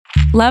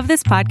Love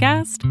this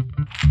podcast?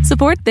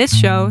 Support this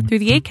show through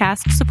the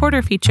Acast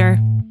supporter feature.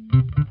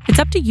 It's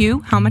up to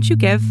you how much you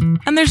give,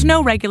 and there's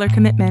no regular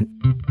commitment.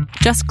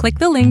 Just click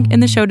the link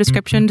in the show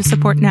description to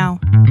support now.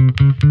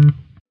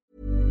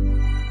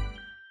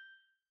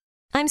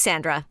 I'm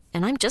Sandra,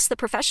 and I'm just the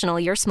professional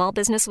your small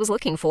business was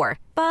looking for.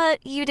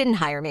 But you didn't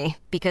hire me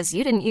because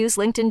you didn't use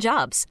LinkedIn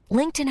Jobs.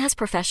 LinkedIn has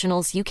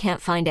professionals you can't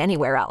find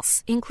anywhere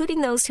else, including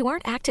those who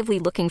aren't actively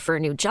looking for a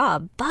new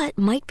job, but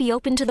might be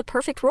open to the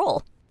perfect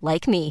role,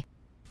 like me.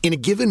 In a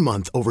given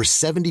month, over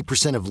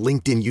 70% of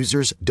LinkedIn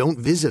users don't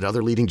visit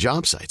other leading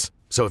job sites.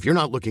 So if you're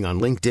not looking on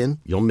LinkedIn,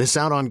 you'll miss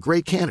out on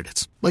great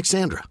candidates like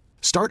Sandra.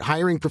 Start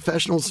hiring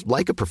professionals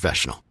like a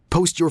professional.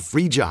 Post your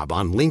free job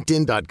on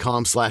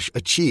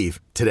linkedin.com/achieve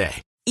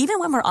today. Even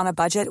when we're on a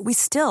budget, we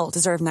still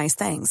deserve nice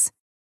things.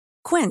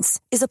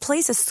 Quince is a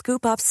place to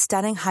scoop up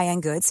stunning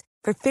high-end goods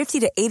for 50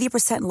 to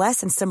 80%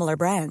 less than similar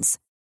brands.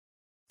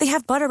 They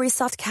have buttery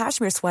soft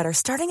cashmere sweaters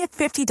starting at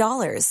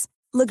 $50,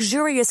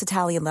 luxurious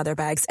Italian leather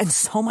bags, and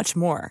so much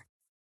more.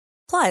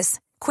 Plus,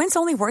 Quince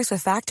only works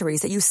with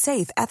factories that use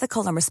safe,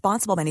 ethical, and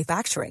responsible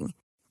manufacturing.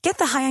 Get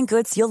the high-end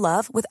goods you'll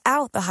love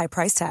without the high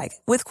price tag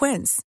with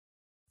Quince.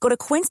 Go to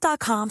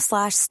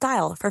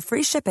quince.com/style for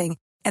free shipping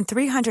and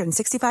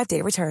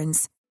 365-day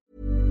returns.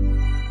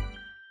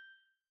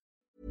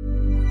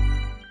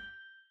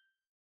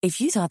 If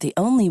you thought the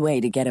only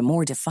way to get a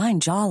more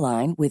defined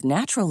jawline with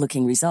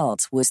natural-looking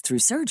results was through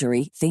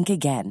surgery, think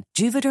again.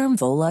 Juvederm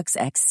Volux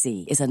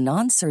XC is a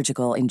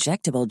non-surgical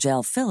injectable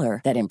gel filler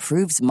that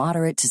improves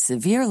moderate to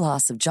severe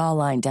loss of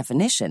jawline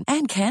definition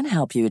and can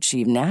help you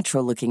achieve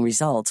natural-looking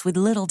results with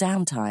little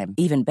downtime.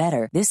 Even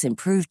better, this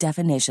improved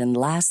definition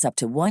lasts up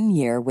to 1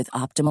 year with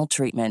optimal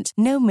treatment.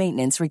 No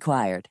maintenance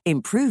required.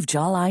 Improve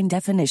jawline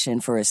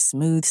definition for a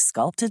smooth,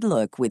 sculpted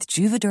look with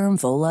Juvederm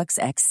Volux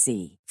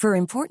XC. For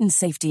important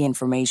safety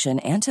information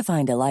and to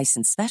find a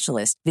licensed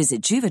specialist,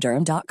 visit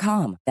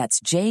Juvederm.com. That's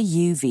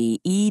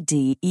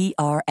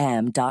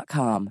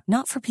JUVEDERM.com.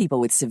 Not for people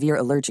with severe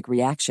allergic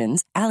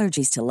reactions,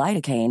 allergies to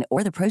lidocaine,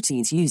 or the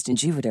proteins used in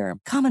Juvederm.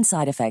 Common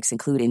side effects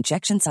include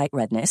injection site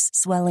redness,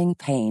 swelling,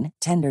 pain,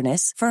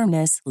 tenderness,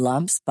 firmness,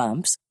 lumps,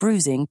 bumps,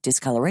 bruising,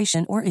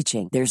 discoloration, or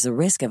itching. There's a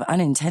risk of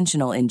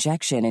unintentional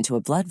injection into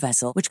a blood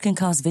vessel, which can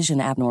cause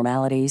vision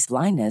abnormalities,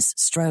 blindness,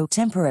 stroke,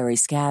 temporary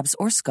scabs,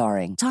 or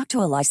scarring. Talk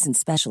to a licensed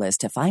specialist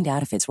to find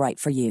out if it's right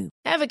for you.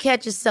 Ever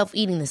catch yourself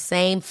eating the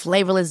same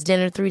flavorless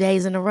dinner 3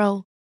 days in a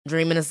row?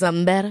 Dreaming of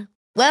something better?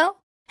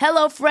 Well,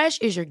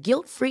 HelloFresh is your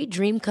guilt-free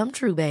dream come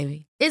true,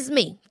 baby. It's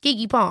me,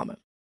 Keke Palmer.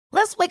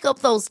 Let's wake up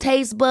those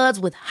taste buds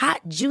with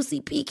hot,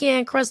 juicy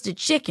pecan-crusted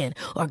chicken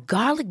or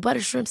garlic butter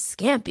shrimp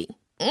scampi.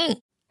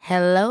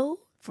 Hello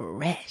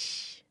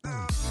Fresh.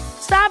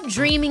 Stop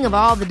dreaming of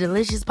all the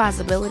delicious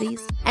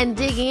possibilities and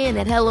dig in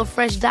at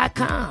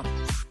HelloFresh.com.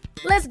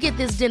 Let's get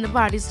this dinner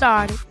party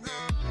started.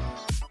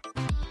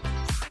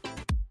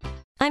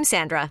 I'm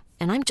Sandra,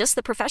 and I'm just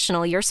the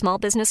professional your small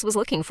business was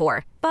looking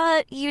for.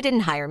 But you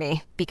didn't hire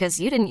me because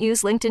you didn't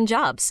use LinkedIn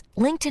Jobs.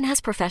 LinkedIn has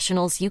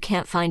professionals you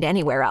can't find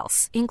anywhere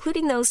else,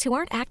 including those who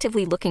aren't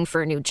actively looking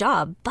for a new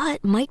job,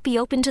 but might be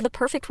open to the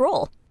perfect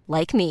role,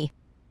 like me.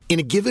 In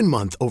a given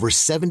month, over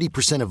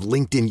 70% of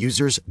LinkedIn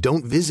users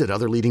don't visit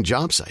other leading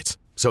job sites.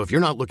 So if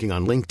you're not looking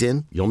on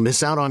LinkedIn, you'll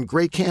miss out on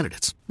great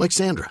candidates like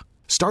Sandra.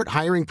 Start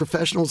hiring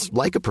professionals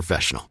like a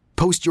professional.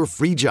 Post your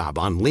free job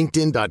on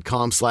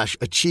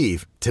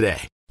linkedin.com/achieve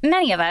today.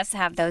 Many of us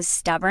have those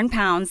stubborn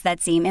pounds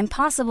that seem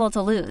impossible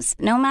to lose,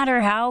 no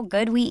matter how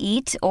good we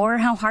eat or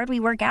how hard we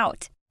work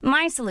out.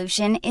 My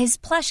solution is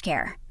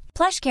PlushCare.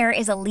 PlushCare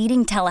is a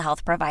leading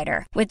telehealth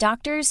provider with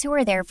doctors who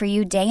are there for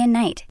you day and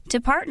night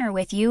to partner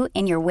with you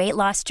in your weight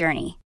loss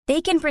journey.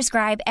 They can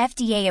prescribe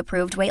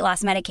FDA-approved weight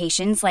loss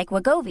medications like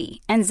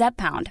Wegovy and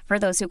Zepbound for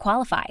those who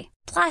qualify.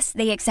 Plus,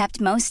 they accept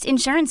most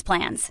insurance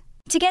plans.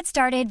 To get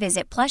started,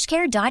 visit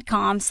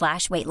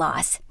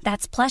plushcare.com/weightloss.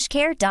 That's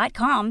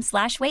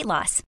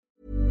plushcare.com/weightloss.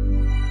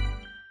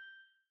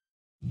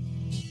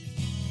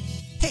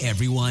 Hey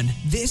everyone,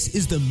 this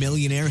is the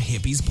Millionaire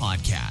Hippies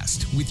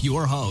Podcast with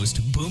your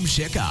host, Boom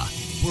Shikha,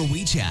 where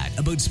we chat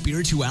about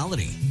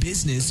spirituality,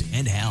 business,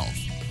 and health.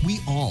 We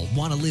all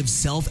want to live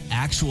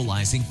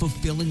self-actualizing,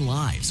 fulfilling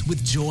lives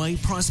with joy,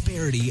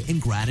 prosperity,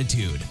 and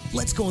gratitude.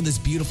 Let's go on this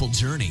beautiful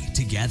journey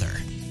together.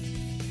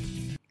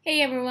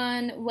 Hey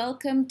everyone,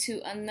 welcome to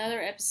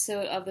another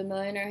episode of the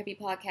Millionaire Hippie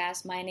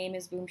Podcast. My name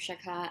is Boom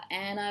Shikha,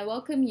 and I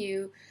welcome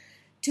you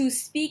to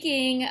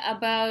speaking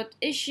about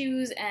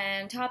issues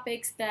and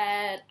topics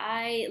that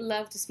I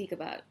love to speak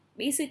about.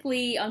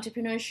 Basically,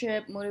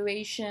 entrepreneurship,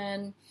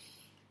 motivation,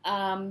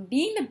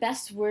 being the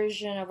best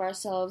version of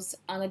ourselves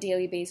on a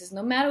daily basis,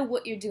 no matter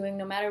what you're doing,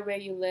 no matter where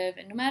you live,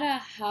 and no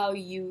matter how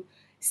you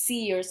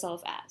see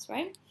yourself as,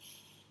 right?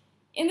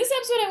 In this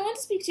episode, I want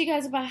to speak to you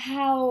guys about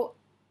how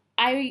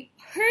I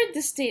heard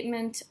this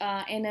statement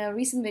in a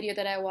recent video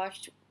that I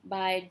watched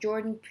by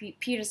Jordan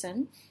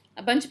Peterson.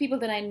 A bunch of people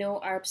that I know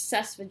are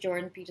obsessed with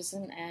Jordan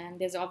Peterson, and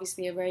there's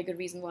obviously a very good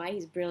reason why.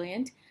 He's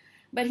brilliant.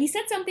 But he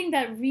said something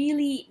that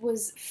really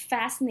was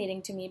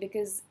fascinating to me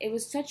because it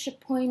was such a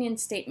poignant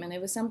statement.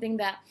 It was something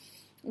that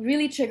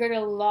really triggered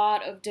a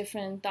lot of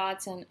different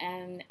thoughts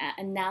and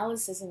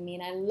analysis in me.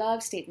 And I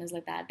love statements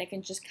like that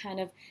can just kind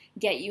of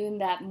get you in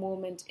that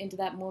moment, into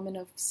that moment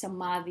of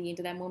samadhi,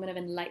 into that moment of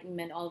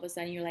enlightenment. All of a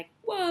sudden you're like,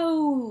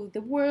 whoa,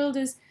 the world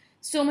is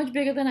so much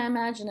bigger than I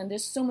imagined, and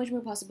there's so much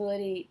more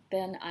possibility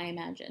than I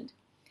imagined.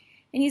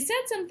 And he said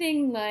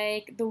something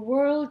like, the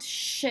world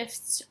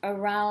shifts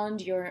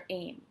around your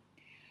aim.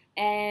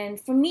 And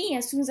for me,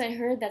 as soon as I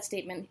heard that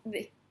statement,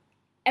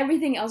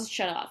 everything else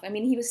shut off. I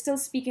mean, he was still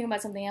speaking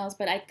about something else,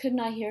 but I could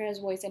not hear his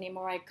voice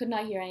anymore. I could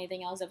not hear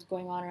anything else that was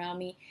going on around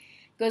me,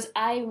 because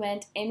I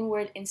went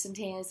inward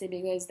instantaneously,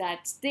 because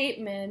that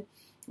statement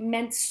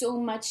meant so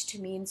much to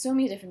me in so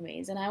many different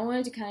ways. And I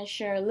wanted to kind of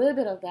share a little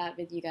bit of that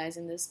with you guys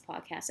in this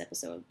podcast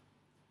episode.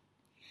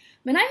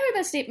 When I heard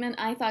that statement,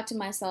 I thought to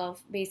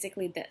myself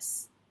basically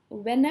this: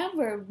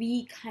 whenever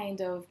we kind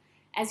of,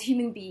 as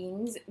human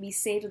beings, we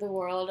say to the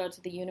world or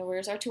to the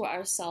universe or to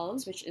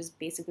ourselves, which is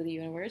basically the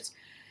universe,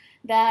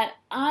 that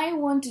I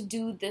want to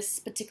do this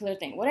particular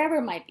thing, whatever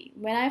it might be.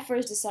 When I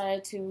first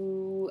decided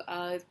to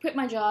quit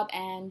my job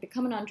and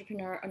become an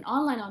entrepreneur, an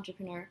online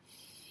entrepreneur,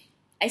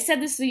 I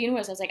said this to the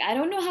universe. I was like, I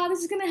don't know how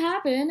this is going to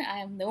happen. I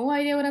have no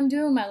idea what I'm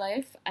doing in my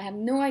life. I have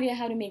no idea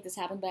how to make this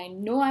happen, but I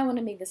know I want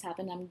to make this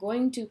happen. I'm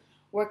going to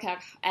work out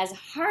as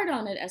hard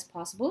on it as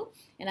possible,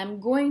 and I'm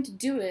going to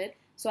do it.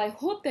 So I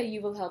hope that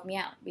you will help me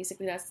out.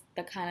 Basically, that's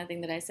the kind of thing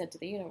that I said to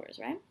the universe,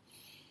 right?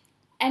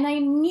 And I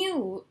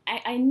knew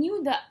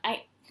that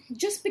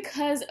just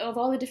because of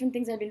all the different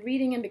things I've been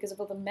reading, and because of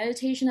all the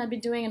meditation I've been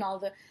doing, and all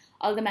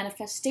the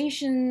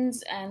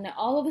manifestations and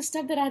all of the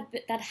stuff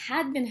that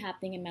had been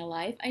happening in my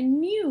life, I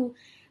knew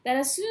that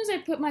as soon as I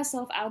put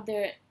myself out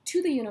there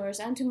to the universe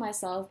and to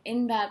myself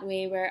in that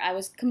way, where I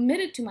was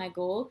committed to my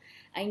goal,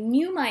 I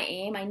knew my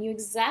aim, I knew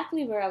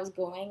exactly where I was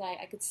going,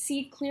 I could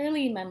see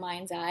clearly in my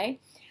mind's eye.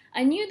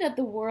 I knew that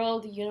the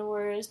world, the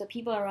universe, the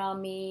people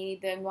around me,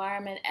 the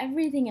environment,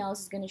 everything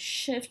else is going to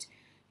shift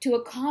to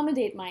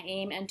accommodate my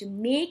aim and to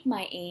make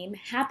my aim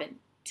happen,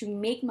 to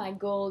make my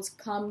goals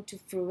come to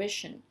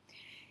fruition.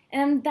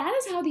 And that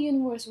is how the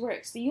universe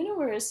works. The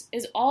universe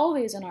is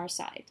always on our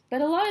side.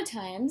 But a lot of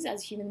times,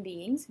 as human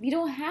beings, we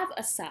don't have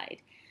a side.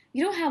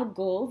 We don't have a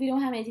goal. We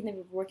don't have anything that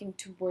we're working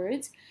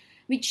towards.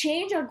 We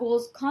change our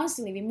goals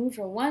constantly. We move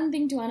from one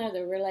thing to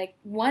another. We're like,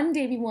 one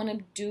day we want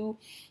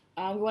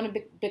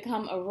to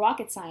become a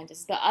rocket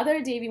scientist. The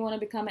other day we want to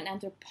become an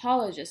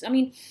anthropologist. I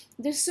mean,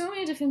 there's so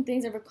many different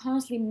things that we're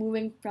constantly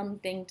moving from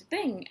thing to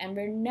thing, and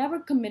we're never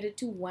committed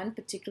to one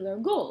particular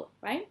goal,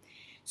 right?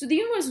 So the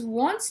universe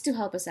wants to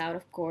help us out,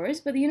 of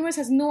course, but the universe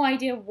has no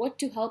idea what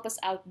to help us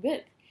out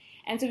with.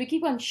 And so we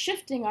keep on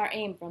shifting our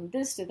aim from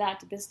this to that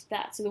to this to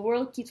that. So the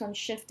world keeps on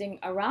shifting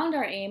around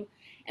our aim,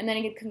 and then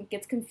it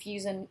gets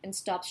confused and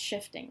stops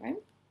shifting,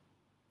 right?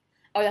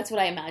 Oh, that's what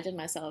I imagined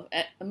myself,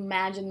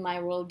 imagine my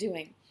world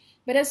doing.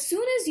 But as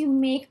soon as you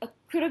make a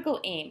critical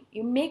aim,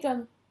 you make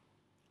a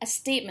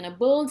statement, a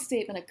bold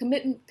statement,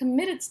 a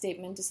committed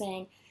statement to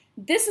saying,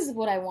 this is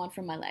what I want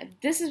from my life.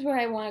 This is where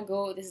I want to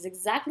go. This is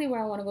exactly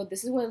where I want to go.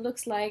 This is what it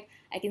looks like.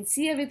 I can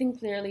see everything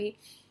clearly.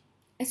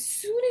 As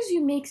soon as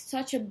you make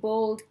such a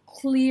bold,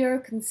 clear,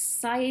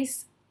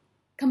 concise,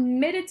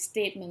 committed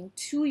statement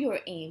to your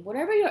aim,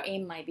 whatever your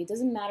aim might be, it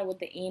doesn't matter what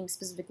the aim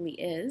specifically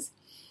is.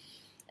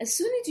 As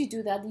soon as you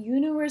do that, the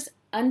universe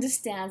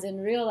understands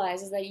and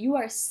realizes that you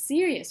are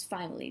serious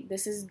finally.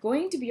 This is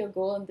going to be your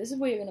goal, and this is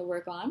what you're going to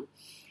work on.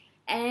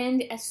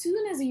 And as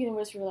soon as the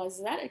universe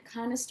realizes that, it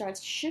kind of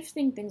starts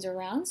shifting things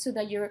around so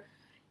that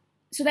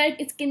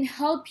it can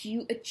help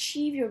you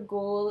achieve your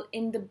goal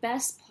in the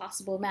best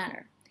possible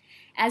manner.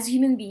 As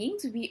human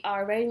beings, we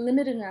are very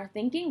limited in our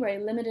thinking, very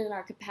limited in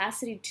our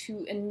capacity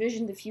to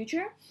envision the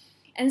future.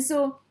 And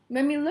so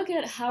when we look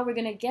at how we're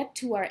going to get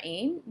to our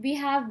aim, we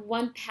have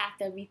one path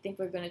that we think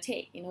we're going to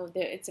take.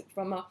 It's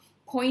from a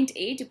point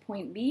A to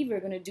point B. We're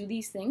going to do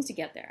these things to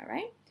get there,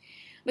 right?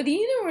 But the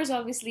universe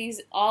obviously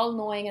is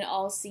all-knowing and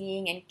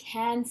all-seeing and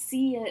can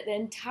see the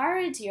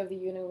entirety of the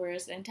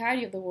universe, the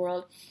entirety of the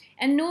world,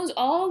 and knows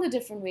all the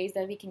different ways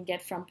that we can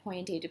get from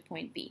point A to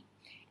point B.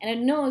 And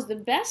it knows the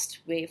best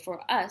way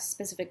for us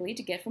specifically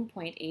to get from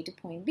point A to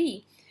point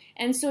B.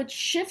 And so it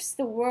shifts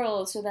the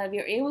world so that we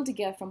are able to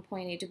get from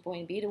point A to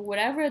point B to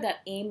whatever that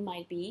aim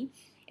might be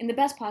in the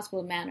best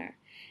possible manner.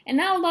 And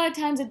now a lot of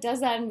times it does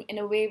that in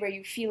a way where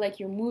you feel like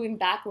you're moving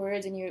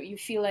backwards and you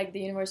feel like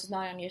the universe is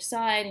not on your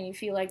side and you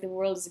feel like the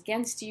world is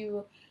against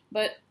you.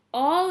 But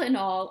all in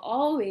all,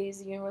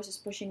 always the universe is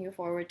pushing you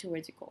forward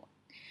towards your goal.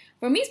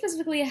 For me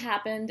specifically, it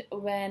happened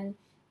when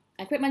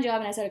I quit my job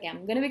and I said, okay,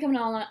 I'm going to become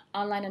an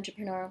online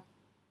entrepreneur.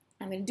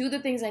 I'm going to do the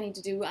things I need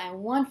to do. I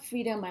want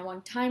freedom. I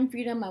want time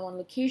freedom. I want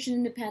location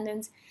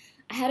independence.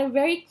 I had a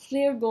very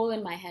clear goal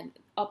in my head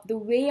of the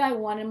way I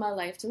wanted my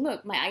life to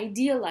look, my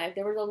ideal life.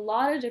 There were a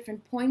lot of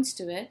different points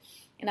to it,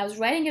 and I was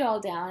writing it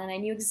all down, and I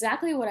knew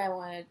exactly what I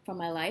wanted from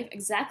my life,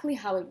 exactly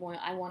how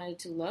I wanted it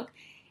to look,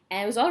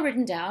 and it was all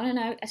written down, and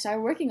I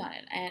started working on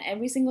it. And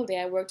every single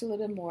day I worked a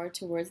little bit more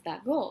towards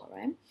that goal,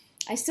 right?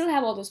 I still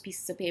have all those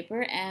pieces of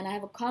paper, and I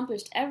have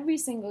accomplished every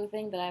single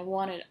thing that I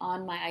wanted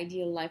on my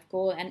ideal life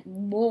goal and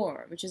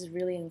more, which is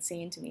really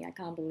insane to me. I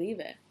can't believe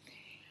it.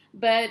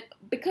 But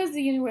because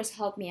the universe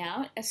helped me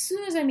out, as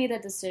soon as I made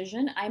that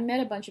decision, I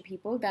met a bunch of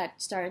people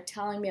that started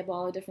telling me about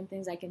all the different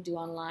things I can do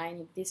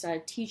online. They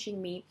started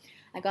teaching me.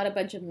 I got a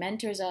bunch of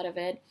mentors out of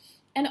it.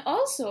 And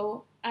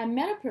also, I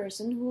met a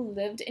person who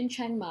lived in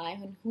Chiang Mai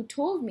who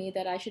told me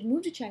that I should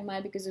move to Chiang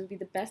Mai because it would be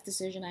the best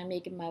decision I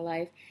make in my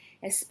life,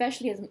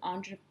 especially as an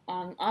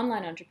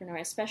online entrepreneur,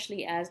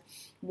 especially as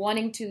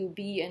wanting to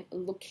be a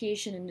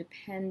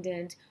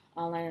location-independent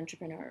online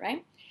entrepreneur,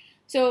 right?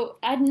 So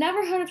I'd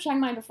never heard of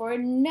Chiang Mai before.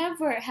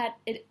 Never had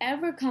it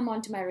ever come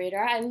onto my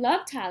radar. I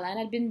love Thailand.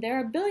 I'd been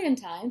there a billion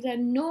times. I had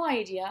no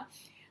idea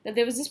that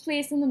there was this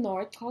place in the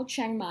north called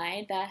Chiang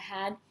Mai that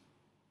had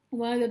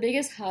one of the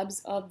biggest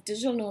hubs of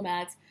digital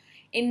nomads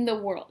in the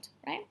world,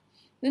 right?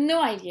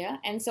 No idea.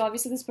 And so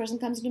obviously this person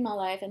comes into my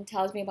life and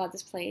tells me about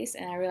this place,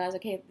 and I realize,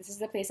 okay, this is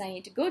the place I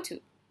need to go to.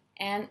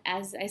 And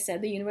as I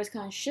said, the universe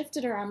kind of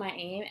shifted around my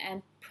aim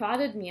and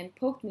prodded me and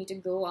poked me to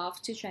go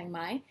off to Chiang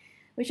Mai,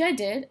 which I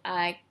did.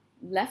 I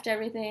left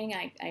everything,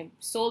 I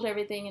sold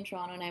everything in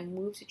Toronto, and I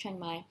moved to Chiang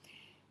Mai.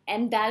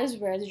 And that is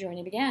where the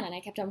journey began. And I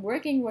kept on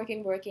working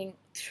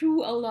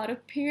through a lot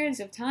of periods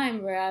of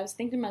time where I was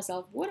thinking to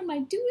myself, what am I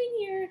doing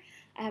here?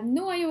 I have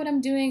no idea what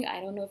I'm doing.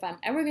 I don't know if I'm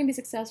ever going to be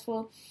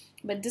successful.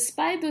 But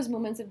despite those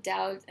moments of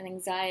doubt and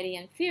anxiety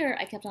and fear,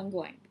 I kept on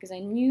going because I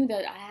knew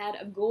that I had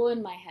a goal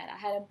in my head.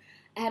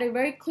 I had a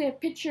very clear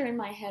picture in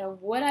my head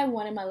of what I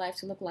wanted my life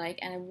to look like,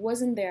 and it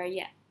wasn't there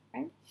yet,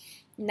 right?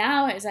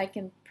 Now, as I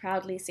can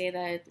proudly say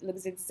that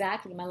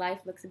my life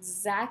looks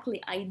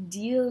exactly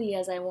ideally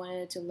as I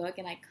wanted it to look,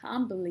 and I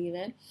can't believe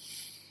it,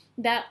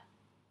 that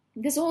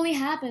this only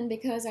happened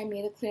because I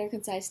made a clear,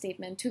 concise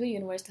statement to the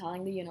universe,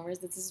 telling the universe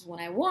that this is what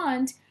I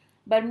want,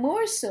 but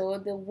more so,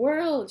 the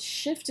world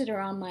shifted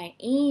around my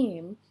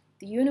aim,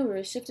 the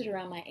universe shifted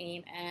around my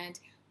aim, and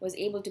was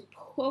able to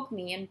poke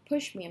me and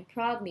push me and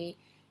prod me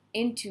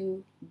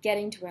into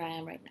getting to where I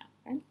am right now,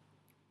 right?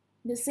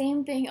 The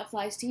same thing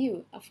applies to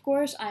you. Of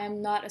course, I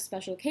am not a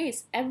special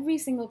case. Every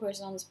single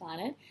person on this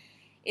planet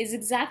is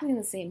exactly in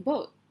the same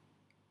boat.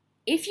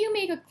 If you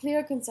make a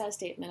clear, concise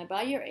statement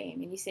about your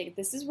aim and you say,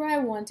 this is where I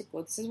want to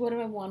go, this is what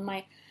I want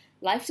my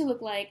life to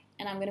look like,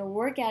 and I'm going to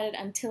work at it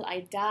until I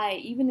die,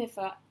 even if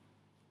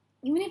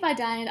I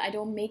die and I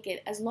don't make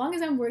it, as long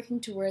as I'm working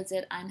towards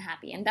it, I'm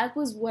happy. And that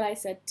was what I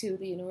said to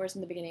the universe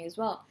in the beginning as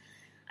well.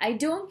 I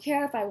don't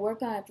care if I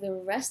work on it for the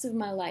rest of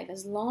my life,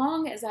 as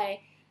long as I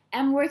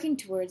am working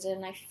towards it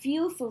and I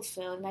feel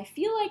fulfilled and I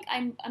feel like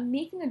I'm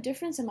making a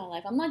difference in my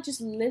life. I'm not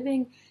just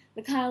living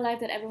the kind of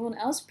life that everyone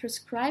else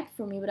prescribed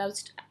for me, but I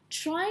was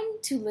trying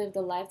to live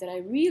the life that I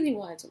really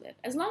wanted to live.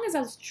 As long as I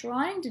was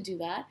trying to do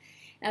that,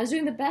 and I was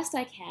doing the best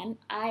I can,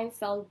 I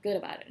felt good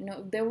about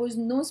it. There was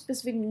no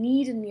specific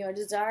need in me or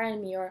desire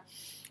in me or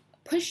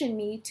push in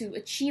me to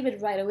achieve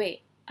it right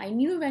away. I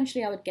knew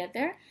eventually I would get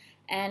there,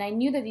 and I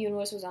knew that the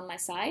universe was on my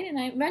side, and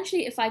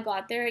eventually if I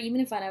got there, even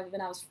if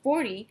when I was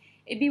 40,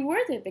 it'd be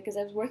worth it because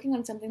I was working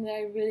on something that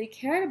I really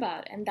cared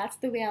about, and that's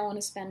the way I want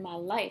to spend my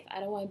life.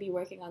 I don't want to be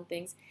working on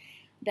things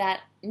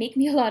that make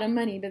me a lot of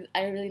money but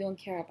I really don't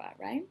care about,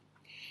 right?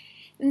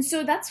 And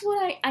so that's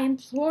what I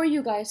implore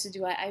you guys to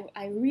do.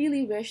 I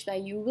really wish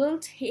that you will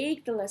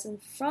take the lesson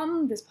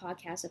from this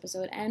podcast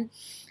episode and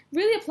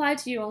really apply it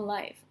to your own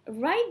life.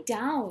 Write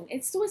down.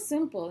 It's so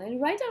simple.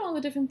 And write down all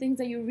the different things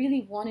that you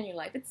really want in your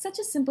life. It's such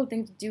a simple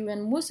thing to do,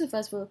 and most of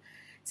us will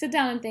sit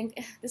down and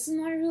think, this is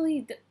not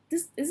really,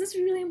 is this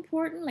really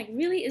important? Like,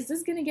 really, is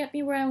this going to get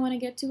me where I want to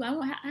get to?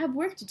 I have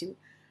work to do.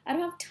 I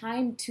don't have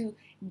time to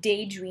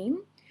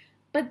daydream.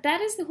 But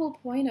that is the whole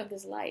point of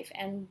this life,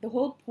 and the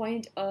whole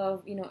point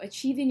of,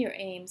 achieving your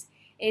aims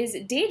is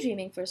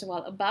daydreaming, first of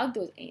all, about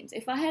those aims.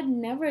 If I had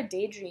never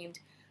daydreamed,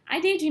 I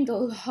daydreamed a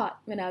lot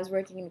when I was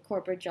working in a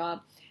corporate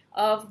job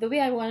of the way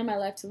I wanted my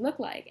life to look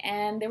like.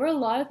 And there were a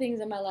lot of things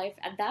in my life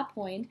at that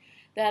point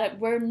that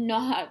were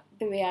not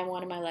the way I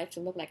wanted my life to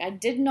look like. I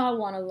did not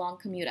want a long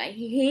commute. I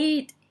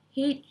hate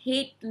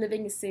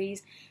living in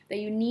cities that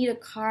you need a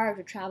car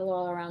to travel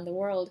all around the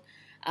world.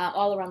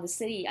 All around the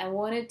city. I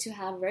wanted to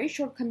have a very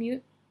short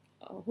commute,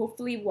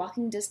 hopefully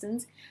walking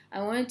distance.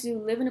 I wanted to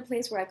live in a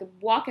place where I could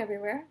walk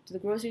everywhere, to the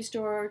grocery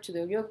store, to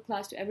the yoga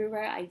class, to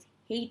everywhere. I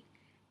hate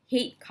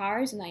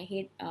cars, and I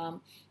hate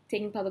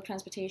taking public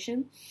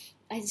transportation.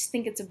 I just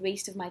think it's a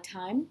waste of my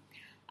time.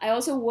 I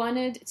also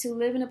wanted to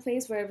live in a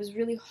place where it was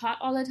really hot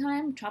all the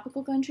time,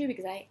 tropical country,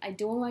 because I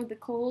don't like the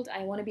cold.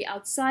 I want to be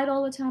outside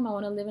all the time. I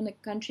want to live in a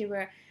country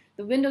where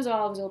the windows are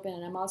always open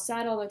and I'm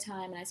outside all the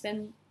time, and I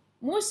spend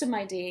most of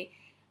my day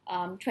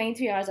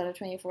 23 hours out of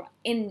 24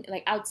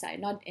 outside,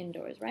 not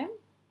indoors, right?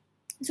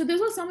 So those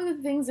were some of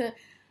the things that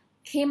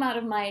came out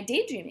of my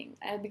daydreaming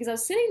because I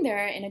was sitting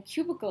there in a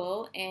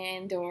cubicle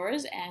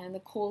indoors and in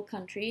the cold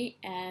country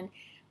and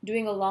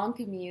doing a long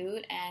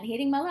commute and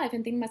hating my life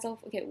and thinking to myself,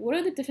 okay, what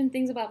are the different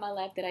things about my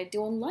life that I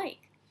don't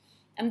like?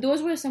 And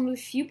those were some of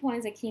the few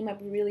points that came up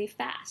really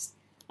fast.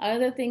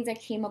 Other things that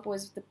came up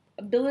was the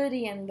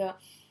ability and the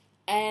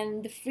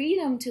and the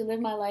freedom to live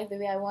my life the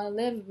way I want to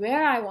live,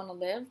 where I want to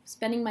live,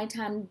 spending my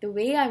time the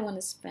way I want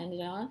to spend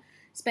it on,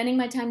 spending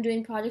my time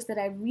doing projects that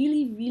I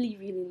really, really,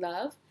 really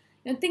love,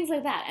 things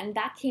like that. And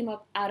that came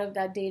up out of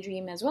that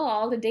daydream as well.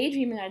 All the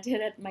daydreaming I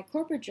did at my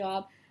corporate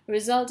job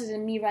resulted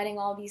in me writing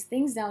all these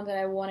things down that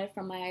I wanted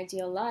from my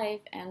ideal life,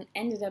 and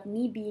ended up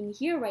me being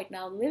here right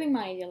now, living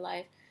my ideal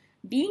life,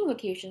 being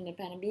location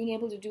independent, being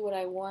able to do what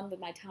I want with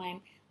my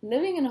time,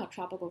 living in a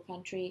tropical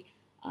country,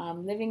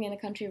 living in a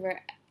country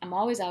where I'm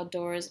always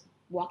outdoors,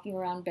 walking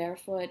around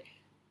barefoot,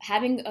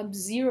 having a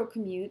zero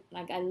commute.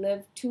 Like, I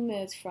live 2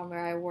 minutes from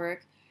where I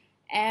work,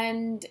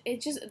 and it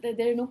just,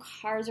 there are no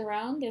cars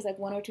around. There's like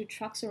 1 or 2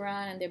 trucks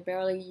around, and they're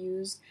barely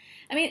used.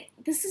 I mean,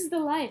 this is the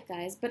life,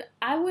 guys, but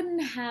I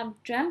wouldn't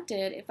have dreamt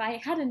it if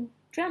I hadn't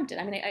dreamt it.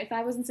 I mean, if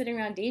I wasn't sitting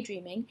around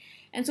daydreaming.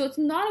 And so it's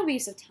not a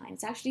waste of time.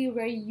 It's actually a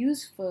very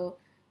useful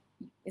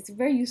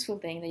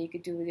thing that you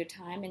could do with your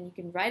time, and you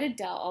can write it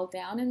all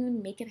down and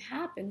then make it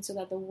happen so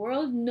that the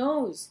world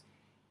knows.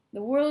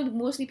 The world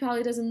mostly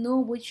probably doesn't know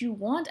what you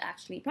want,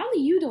 actually.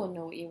 Probably you don't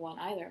know what you want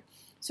either.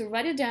 So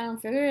write it down,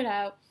 figure it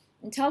out,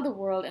 and tell the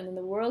world, and then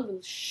the world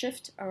will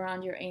shift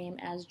around your aim,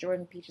 as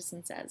Jordan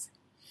Peterson says.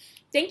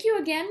 Thank you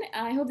again.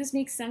 I hope this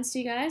makes sense to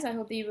you guys. I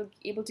hope that you were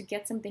able to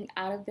get something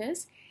out of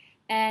this.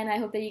 And I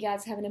hope that you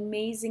guys have an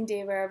amazing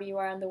day wherever you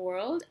are in the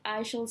world.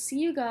 I shall see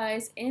you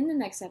guys in the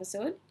next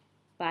episode.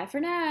 Bye for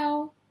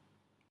now.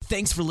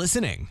 Thanks for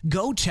listening.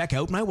 Go check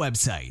out my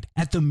website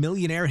at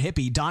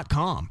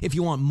themillionairehippie.com if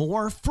you want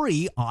more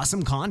free,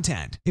 awesome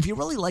content. If you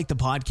really like the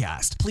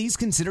podcast, please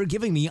consider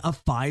giving me a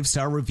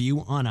 5-star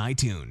review on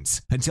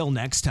iTunes. Until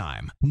next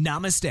time,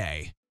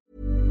 namaste.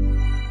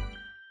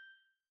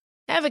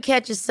 Ever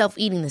catch yourself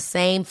eating the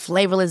same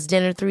flavorless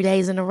dinner 3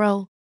 days in a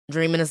row?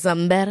 Dreaming of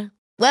something better?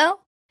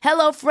 Well,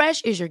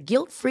 HelloFresh is your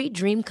guilt-free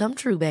dream come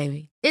true,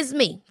 baby. It's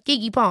me,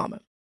 Keke Palmer.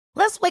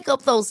 Let's wake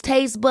up those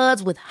taste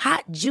buds with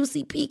hot,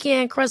 juicy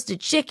pecan-crusted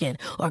chicken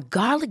or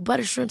garlic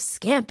butter shrimp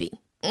scampi.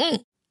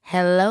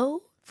 Hello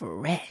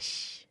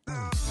Fresh.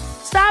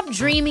 Stop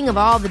dreaming of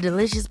all the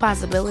delicious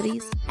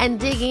possibilities and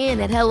dig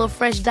in at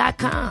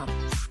HelloFresh.com.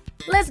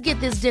 Let's get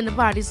this dinner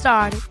party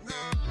started.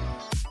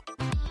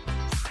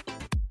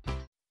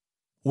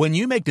 When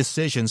you make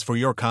decisions for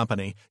your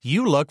company,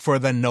 you look for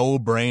the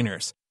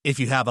no-brainers. If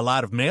you have a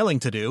lot of mailing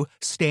to do,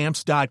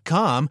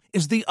 Stamps.com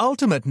is the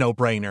ultimate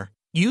no-brainer.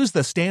 Use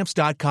the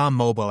Stamps.com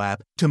mobile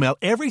app to mail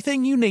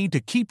everything you need to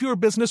keep your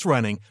business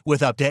running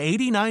with up to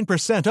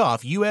 89%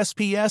 off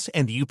USPS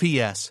and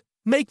UPS.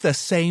 Make the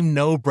same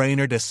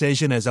no-brainer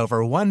decision as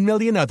over 1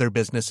 million other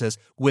businesses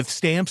with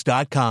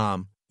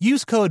Stamps.com.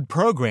 Use code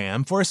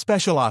PROGRAM for a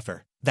special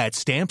offer. That's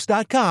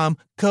Stamps.com,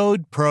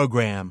 code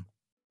PROGRAM.